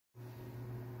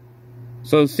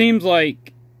So it seems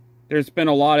like there's been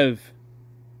a lot of,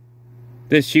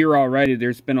 this year already,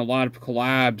 there's been a lot of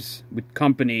collabs with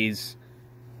companies,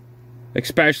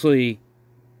 especially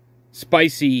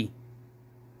spicy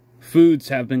foods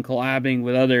have been collabing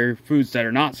with other foods that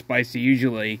are not spicy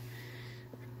usually.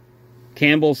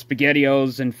 Campbell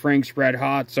SpaghettiOs and Frank's Red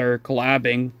Hots are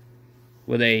collabing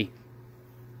with a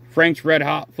Frank's Red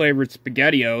Hot flavored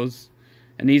SpaghettiOs,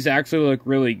 and these actually look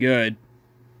really good.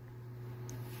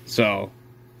 So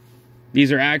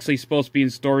these are actually supposed to be in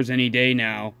stores any day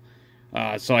now.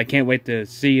 So I can't wait to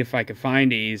see if I can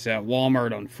find these at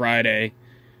Walmart on Friday.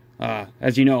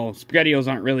 As you know, SpaghettiOs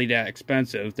aren't really that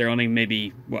expensive. They're only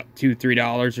maybe, what, $2,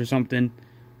 $3 or something?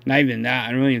 Not even that.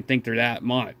 I don't even think they're that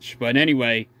much. But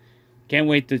anyway, can't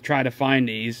wait to try to find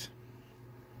these.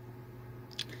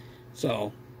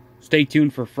 So, stay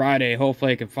tuned for Friday.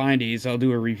 Hopefully I can find these. I'll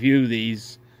do a review of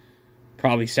these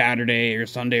probably Saturday or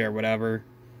Sunday or whatever,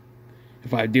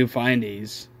 if I do find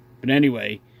these. But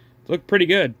anyway, look pretty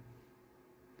good.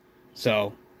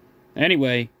 So,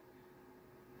 anyway,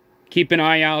 keep an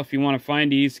eye out if you want to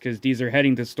find these, because these are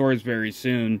heading to stores very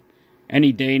soon.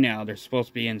 Any day now, they're supposed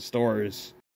to be in stores.